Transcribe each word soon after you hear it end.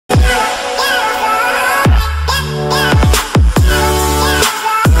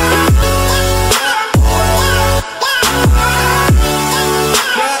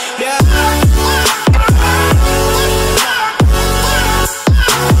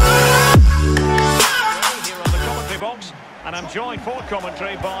Enjoy Ford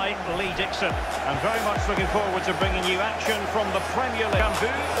commentary by Lee Dixon. I'm very much looking forward to bringing you action from the Premier League. Back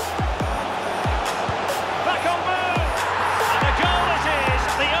on move! And a goal it is,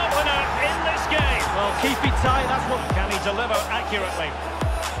 the opener in this game. Well, keep it tight, that's what... Can he deliver accurately?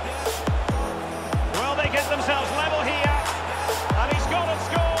 Well, they get themselves level here. And he's got and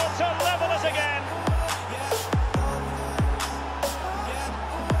scored to level it again.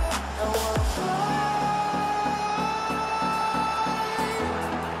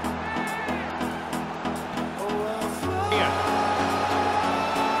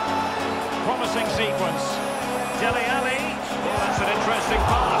 Promising sequence. Dele Alli. Oh, that's an interesting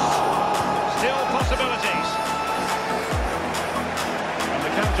pass. Still possibilities. And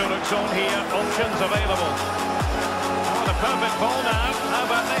the counter looks on here. Options available. Oh, the perfect ball now. How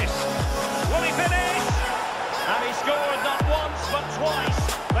about this? Will he finish? And he scored not once but twice.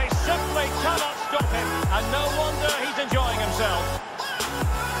 They simply cannot stop him. And no wonder he's enjoying himself.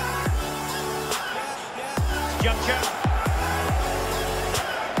 Juncture.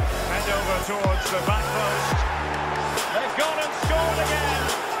 Over towards the back post. They've gone and scored again.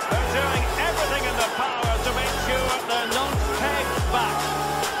 They're doing everything in their power to make sure they're not pegged back.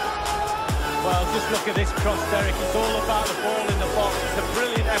 Well, just look at this cross, Derek. It's all about the ball in the box. It's a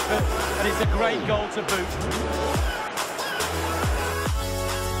brilliant effort, and it's a great goal to boot.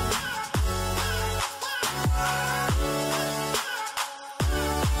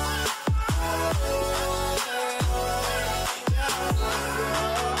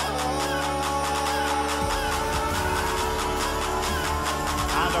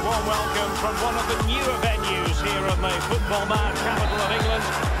 A warm welcome from one of the newer venues here in the football mad capital of England.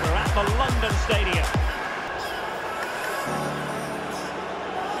 We're at the London Stadium.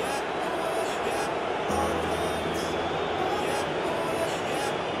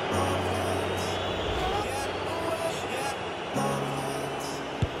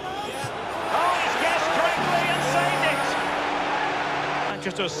 Oh, he's guessed correctly and saved it.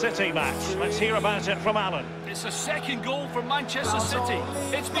 Manchester City match. Let's hear about it from Alan. It's a second goal for Manchester City.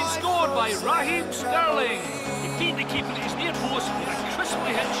 It's been scored by Raheem Sterling. He beat the keeper at his near post with a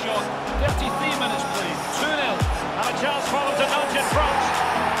crisply hit shot. 33 minutes played. 2-0. And a chance for them to nudge in front.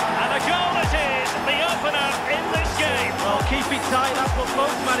 And a goal it is, the opener in this game. Well, keep it tight, that's what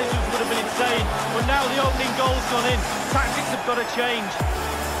most managers would have been saying. But now the opening goal's gone in. Tactics have got to change.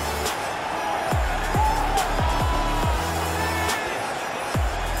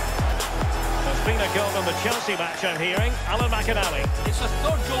 Been a goal in the Chelsea match, I'm hearing. Alan McInally. It's a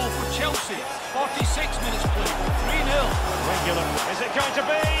third goal for Chelsea. 46 minutes played. 3-0. Regular. Is it going to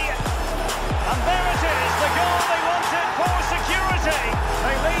be? And there it is, the goal they wanted for security.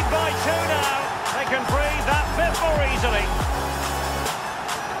 They lead by 2 now. They can breathe that bit more easily.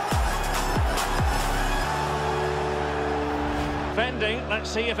 Defending, let's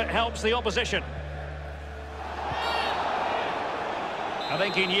see if it helps the opposition. I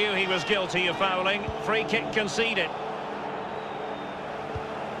think he knew he was guilty of fouling. Free kick conceded.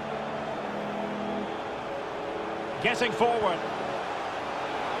 Getting forward.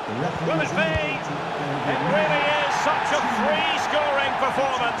 Will it be? It really is such a free-scoring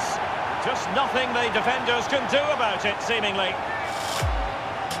performance. Just nothing the defenders can do about it, seemingly.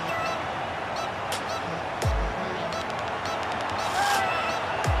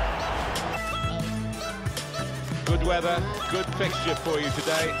 Good weather, good fixture for you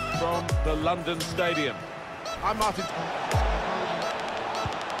today from the London Stadium. I'm Martin.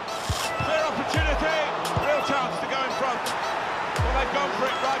 Clear opportunity, real chance to go in front. Well, they've gone for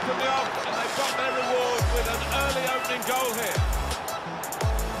it right from the off, and they've got their reward with an early opening goal here.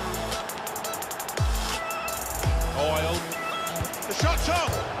 Oil. The shot's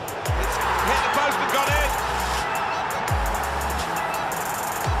off. It's hit the post and gone in.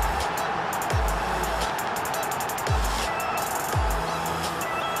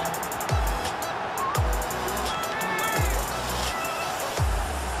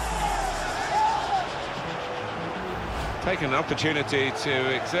 Taken an opportunity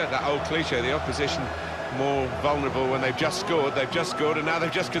to exert that old cliche, the opposition more vulnerable when they've just scored, and now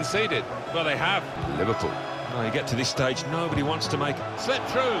they've just conceded. Well, they have. Liverpool. Well, you get to this stage, nobody wants to make... Slip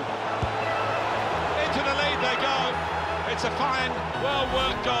through. Into the lead they go. It's a fine,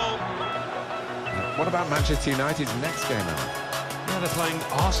 well-worked goal. What about Manchester United's next game, Alan? Yeah, they're playing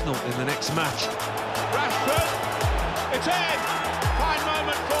Arsenal in the next match. Rashford. It's in. Fine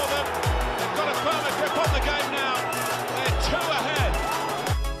moment for them. They've got a firmer grip on the game now. They're 2 ahead.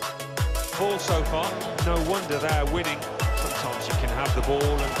 Ball so far, no wonder they're winning. Sometimes you can have the ball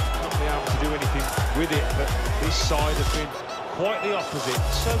and not be able to do anything with it, but this side have been quite the opposite.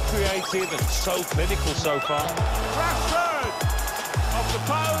 So creative and so clinical so far. Crash through off the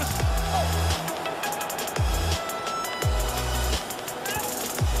post.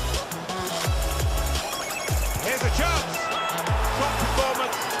 Here's a chance. Top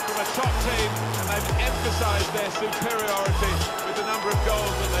performance from a top team, and they've emphasised their superiority with the number of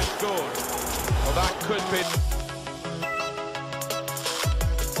goals that they've scored. Well, that could be...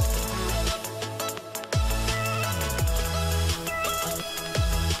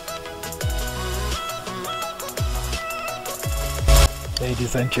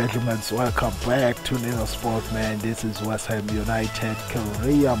 Ladies and gentlemen, welcome back to Little Sport, man. This is Westham United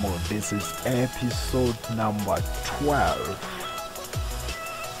Career Mode. This is episode number 12.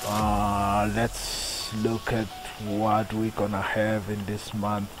 Let's look at what we're gonna have in this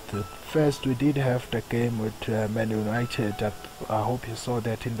month. First, we did have the game with Man United. I hope you saw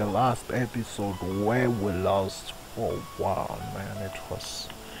that in the last episode where we lost 4-1, man. It was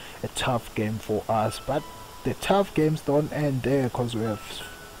a tough game for us, but the tough games don't end there, because we have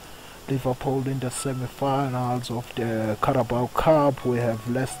Liverpool in the semi-finals of the Carabao Cup. We have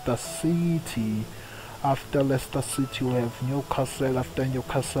Leicester City. After Leicester City we have Newcastle. After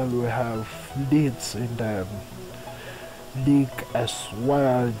Newcastle we have Leeds in the league as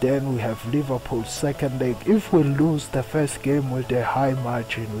well. Then we have Liverpool second leg. If we lose the first game with a high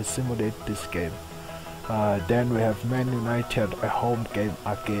margin, we simulate this game. Then we have Man United, a home game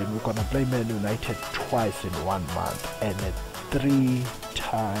again. We're gonna play Man United twice in 1 month, and 3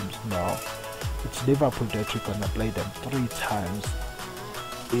 times now. It's Liverpool that we're gonna play them 3 times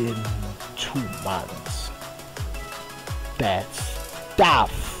in 2 months. That's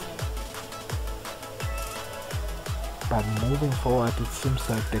tough. But moving forward, it seems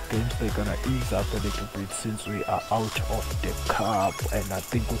like the games they're gonna ease up a little bit since we are out of the cup, and I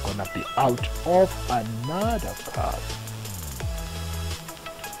think we're gonna be out of another cup.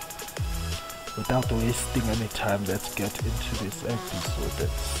 Without wasting any time, let's get into this episode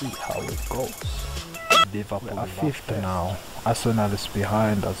and see how it goes. Liverpool are 5th now. Arsenal is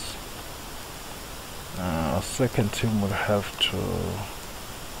behind us. Second team will have to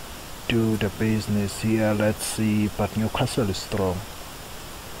do the business here. Let's see, but Newcastle is strong.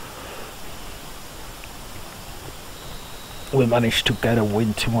 We managed to get a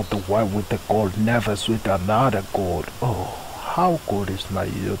win. Timothy White with the goal, Neves with another goal. Oh, how good is my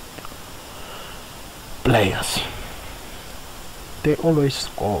youth players? They always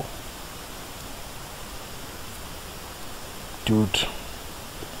score. Dude,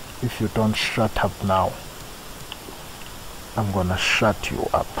 if you don't shut up now, I'm gonna shut you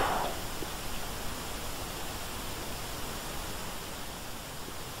up.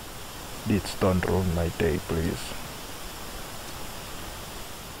 Leeds, don't ruin my day, please.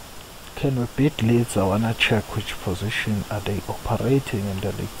 Can we beat Leeds? I wanna check which position are they operating in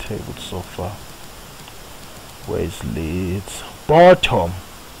the league table so far. Where's Leeds? Bottom.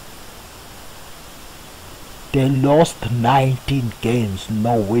 They lost 19 games,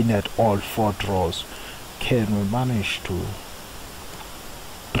 no win at all, 4 draws. Can we manage to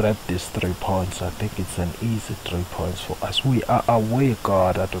grab these 3 points? I think it's an easy 3 points for us. We are away.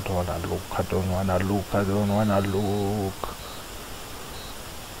 God, I don't wanna look.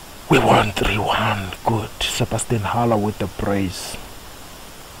 We won 3-1. Good. Sebastian Haller with the brace.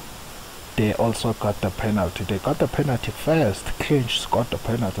 They also got the penalty. They got the penalty first. Clinch got the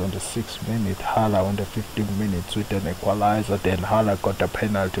penalty on the 6th minute. Haller on the 15th minute with an equalizer. Then Haller got the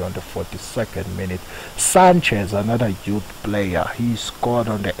penalty on the 42nd minute. Sanchez, another youth player, he scored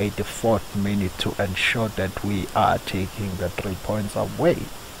on the 84th minute to ensure that we are taking the 3 points away.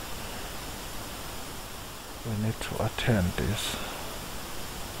 We need to attend this.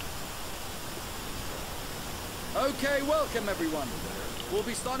 Okay, welcome everyone. We'll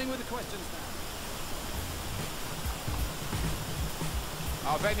be starting with the questions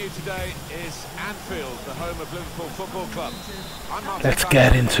now. Our venue today is Anfield, the home of Liverpool Football Club. Let's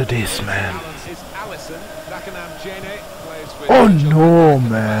get into this, man. Oh oh no,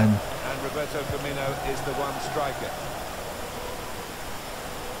 man. And Roberto Firmino is the one striker.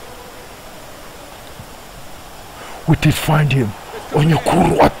 We did find him.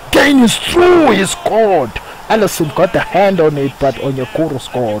 Onyekuru again is through. He scored. Allison got the hand on it, but Onyekuru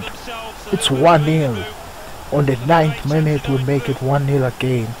scored. It's 1-0. On the 9th minute, we make it 1-0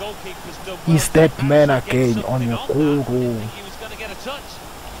 again. He's that man again, Onyekuru.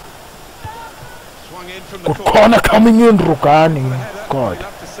 Good corner coming in, Rugani. God.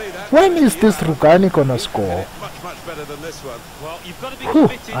 When is this Rugani gonna score? Much better than this one. Well, you've got to be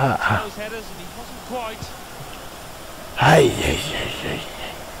committed to those headers, and he wasn't quite.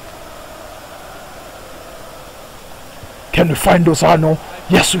 Can we find Lozano?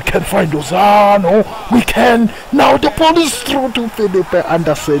 Yes, we can find Lozano. We can. Now the ball is through to Felipe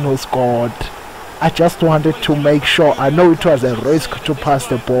Anderson, who scored. I just wanted to make sure. I know it was a risk to pass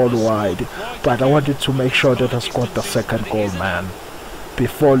the ball wide, but I wanted to make sure that I scored the second goal, man,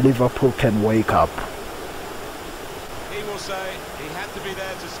 before Liverpool can wake up.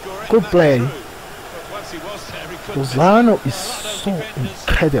 Good play. Lozano is so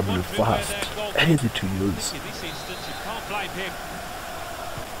incredibly fast and easy to use.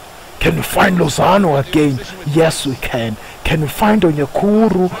 Can we find Lozano again? Yes, we can. Can we find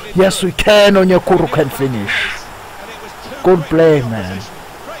Onyekuru? Yes, we can. Onyekuru can finish. Good play, man.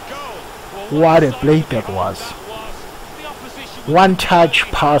 What a play that was. One touch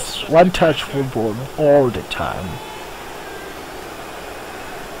pass, one touch football all the time.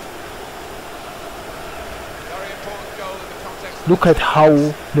 Look at how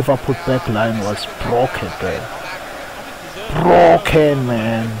Liverpool backline was broken there. Broken,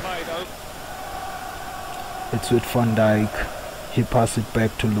 man. It's with Van Dijk. He passed it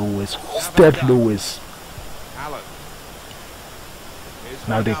back to Lewis. Who's that Lewis?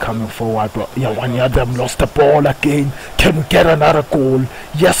 Now they're coming forward. Yeah, one of them lost the ball again. Can we get another goal?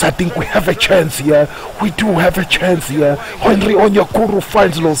 Yes, I think we have a chance here. We do have a chance here. Henry Onyekuru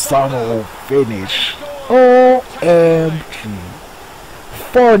finds Lozano. Finish. OMG.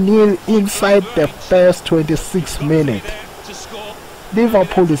 4-0 inside the first 26 minutes.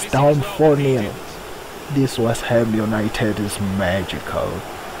 Liverpool is down 4-0. This Westham United is magical.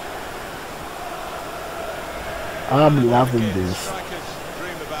 I'm loving this.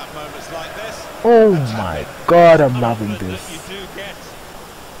 Oh my God, I'm loving this.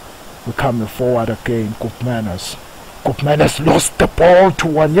 We're coming forward again. Koopmeiners. Koopmeiners lost the ball to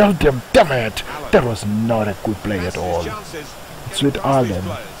Wijnaldum. Damn it! That was not a good play at all. It's with Allen.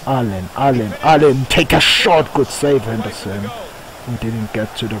 Allen. Take a shot. Good save, Henderson. We didn't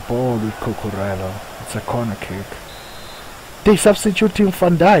get to the ball with Cucurella. It's a corner kick. They're substituting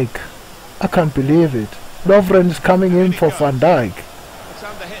Van Dijk. I can't believe it. Lovren is coming in for Van Dijk.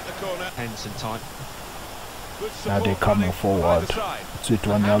 Now they're coming forward. It's with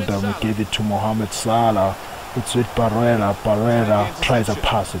Wijnaldum. We gave it to Mohamed Salah. It's with Barrera. Barrera tries a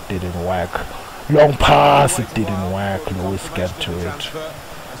pass. It didn't work. Long pass. It didn't work. Lewis get to it.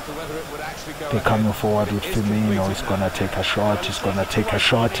 They're coming forward with Firmino. He's gonna take a shot. He's gonna take a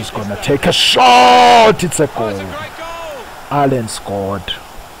shot. He's gonna take a shot. It's a goal. Allen scored.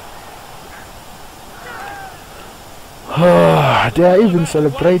 They are even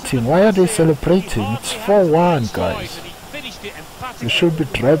celebrating. Why are they celebrating? It's 4-1, guys. They should be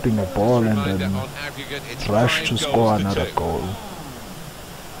trapping a ball and then rush to score another goal.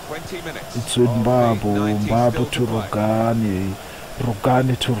 It's with Mbabu to Rugani.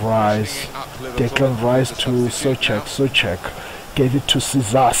 Rugani to Rice. Declan Rice to Souček. Gave it to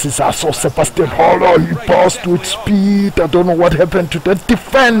Cesar. Cesar saw Sebastian Haller. He passed with speed. I don't know what happened to the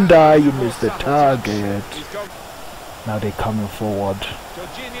defender. He missed the target. Now they're coming forward.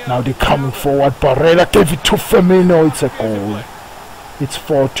 Barrera gave it to Firmino. It's a goal. It's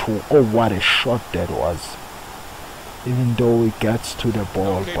 4-2. Oh, what a shot that was. Even though he gets to the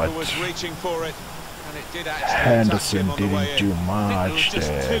ball, but Henderson didn't do much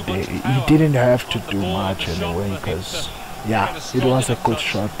there. He didn't have to do much anyway, because yeah, it was a good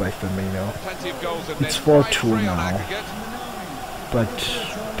shot by Firmino. It's 4-2 now, but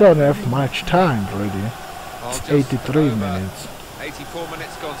don't have much time really. It's 83 minutes. 84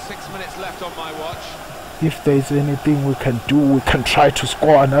 minutes gone, 6 minutes left on my watch. If there's anything we can do, we can try to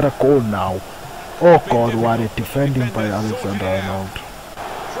score another goal now. Oh God, what a defending by Alexander-Arnold.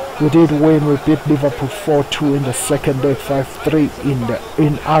 We did win. We beat Liverpool 4-2 in the second leg, 5-3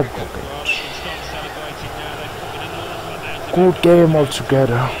 in aggregate. Good game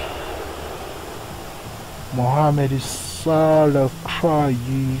altogether. Mohamed Salah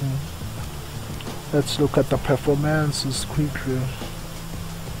crying. Let's look at the performances quickly.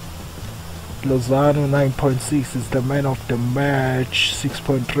 Lozano 9.6 is the man of the match,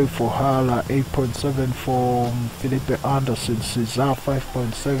 6.3 for Hala, 8.7 for Felipe Anderson, Cesar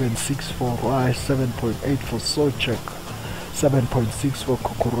 5.76 for Rice, 7.8 for Souček, 7.6 for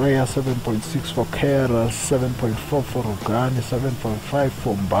Cucurella, 7.6 for Kera, 7.4 for Rugani, 7.5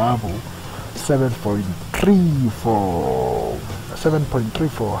 for Mbabu, 7.3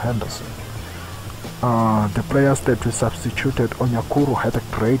 for Henderson. The players that we substituted, Onyekuru had a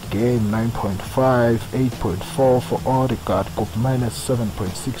great game, 9.5, 8.4 for Odegaard, Koopmeiners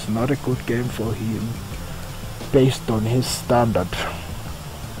 7.6, not a good game for him, based on his standard.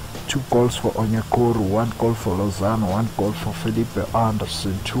 2 goals for Onyekuru, 1 goal for Lozano, 1 goal for Felipe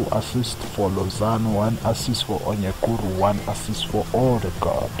Anderson, 2 assists for Lozano, 1 assist for Onyekuru, 1 assist for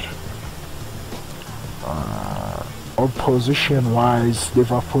Odegaard. Opposition wise,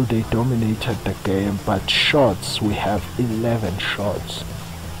 Liverpool, they dominated the game, but shots, we have 11 shots.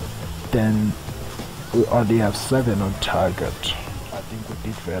 Then we only have 7 on target. I think we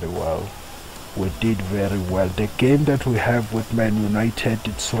did very well. We did very well. The game that we have with Man United,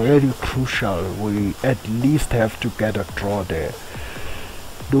 it's really crucial. We at least have to get a draw there.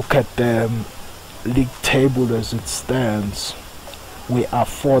 Look at the league table as it stands. We are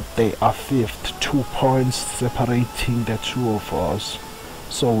 4th, they are 5th, 2 points separating the two of us.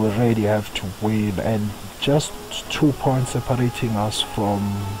 So we really have to win, and just 2 points separating us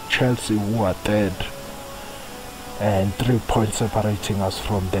from Chelsea, who are 3rd, and 3 points separating us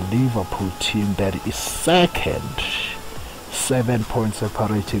from the Liverpool team that is 2nd. 7 points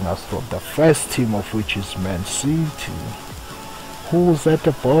separating us from the first team, of which is Man City, who's at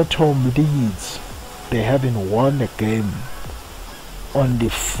the bottom. Leeds, they haven't won a game. Only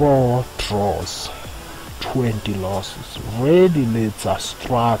 4 draws, 20 losses. Really, Leeds are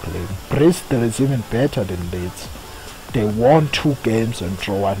struggling. Bristol is even better than Leeds. They won 2 games and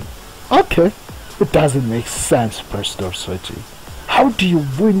draw 1. Okay, it doesn't make sense, Bristol City. How do you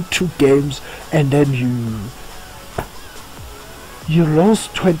win 2 games and then you lose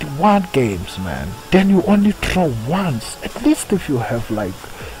 21 games, man? Then you only draw once. At least if you have like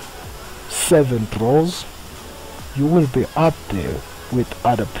 7 draws, you will be up there with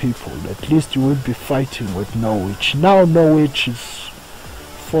other people. At least you will be fighting with Norwich. Now Norwich is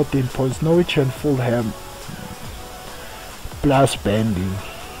 14 points. Norwich and Fulham plus Burnley.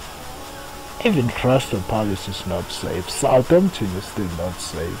 Even Crystal Palace is not safe. Southampton is still not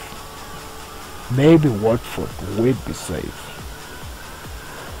safe. Maybe Watford will be safe.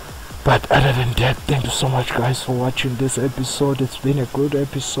 But other than that, thank you so much guys for watching this episode. It's been a good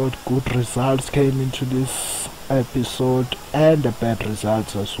episode. Good results came into this episode, and the bad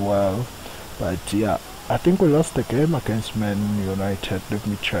results as well. But yeah, I think we lost the game against Man United. Let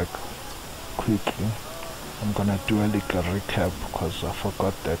me check quickly. I'm gonna do a little recap because I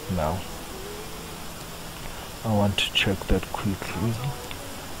forgot that now. I want to check that quickly.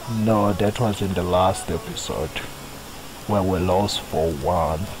 No, that was in the last episode where we lost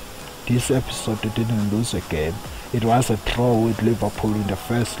 4-1. This episode we didn't lose a game. It was a draw with Liverpool in the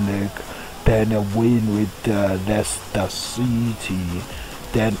first leg, then a win with Leicester City.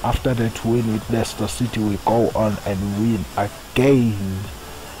 Then after that win with Leicester City, we go on and win again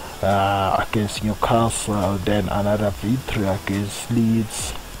against Newcastle. Then another victory against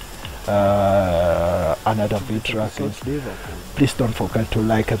Leeds. Another victory against Liverpool. Please don't forget to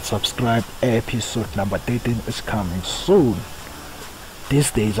like and subscribe. Episode number 13 is coming soon.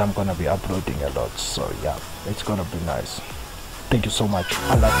 These days I'm gonna be uploading a lot, so yeah, it's gonna be nice. Thank you so much.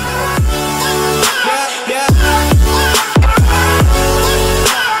 I love you all.